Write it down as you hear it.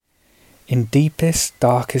In deepest,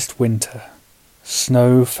 darkest winter,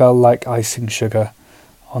 snow fell like icing sugar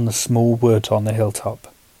on the small wood on the hilltop.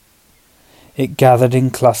 It gathered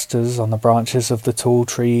in clusters on the branches of the tall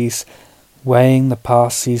trees, weighing the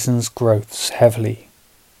past season's growths heavily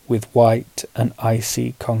with white and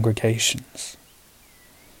icy congregations.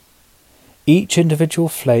 Each individual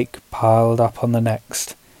flake piled up on the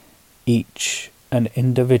next, each an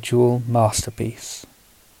individual masterpiece.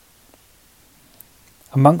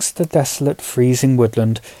 Amongst the desolate, freezing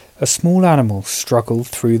woodland, a small animal struggled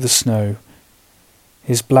through the snow.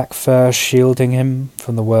 His black fur shielding him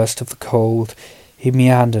from the worst of the cold, he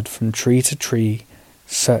meandered from tree to tree,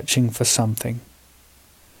 searching for something.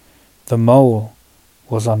 The mole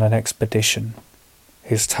was on an expedition.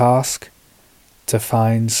 His task, to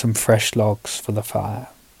find some fresh logs for the fire.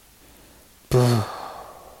 Brr,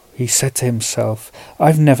 he said to himself,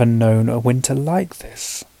 I've never known a winter like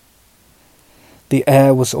this. The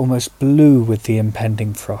air was almost blue with the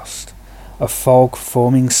impending frost, a fog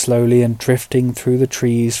forming slowly and drifting through the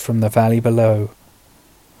trees from the valley below.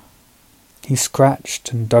 He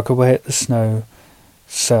scratched and dug away at the snow,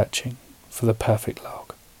 searching for the perfect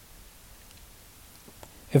log.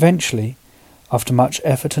 Eventually, after much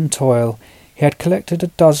effort and toil, he had collected a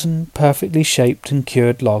dozen perfectly shaped and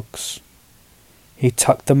cured logs. He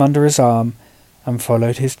tucked them under his arm and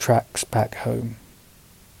followed his tracks back home.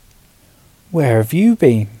 Where have you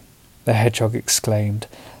been? The hedgehog exclaimed,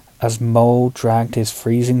 as Mole dragged his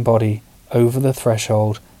freezing body over the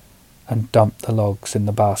threshold and dumped the logs in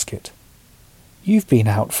the basket. You've been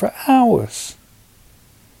out for hours.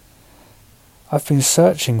 I've been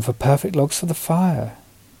searching for perfect logs for the fire,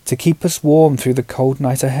 to keep us warm through the cold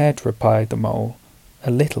night ahead, replied the Mole,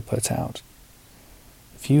 a little put out.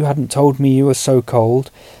 If you hadn't told me you were so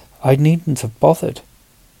cold, I needn't have bothered.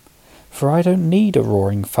 For I don't need a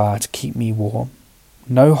roaring fire to keep me warm.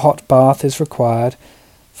 No hot bath is required,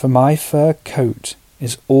 for my fur coat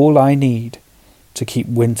is all I need to keep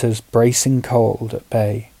winter's bracing cold at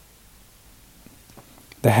bay.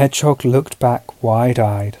 The hedgehog looked back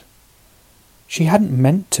wide-eyed. She hadn't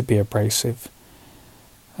meant to be abrasive,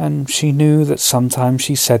 and she knew that sometimes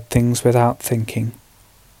she said things without thinking.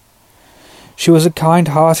 She was a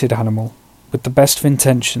kind-hearted animal, with the best of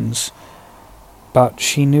intentions, but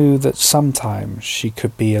she knew that sometimes she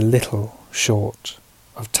could be a little short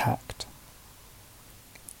of tact.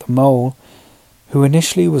 The Mole, who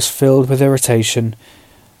initially was filled with irritation,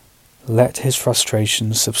 let his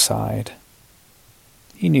frustration subside.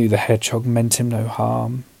 He knew the hedgehog meant him no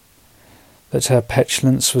harm, that her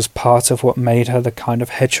petulance was part of what made her the kind of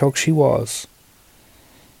hedgehog she was.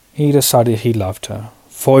 He decided he loved her,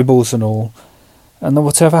 foibles and all, and that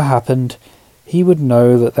whatever happened, he would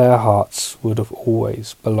know that their hearts would have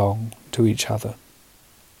always belonged to each other.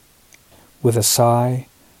 With a sigh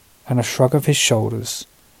and a shrug of his shoulders,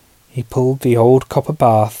 he pulled the old copper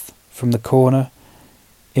bath from the corner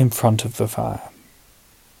in front of the fire.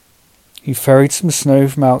 He ferried some snow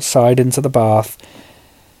from outside into the bath,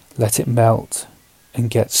 let it melt and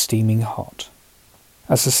get steaming hot.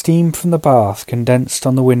 As the steam from the bath condensed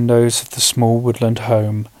on the windows of the small woodland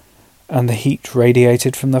home, and the heat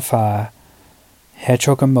radiated from the fire,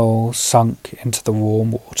 Hedgehog and Mole sunk into the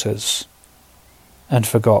warm waters and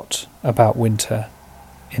forgot about winter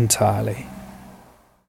entirely.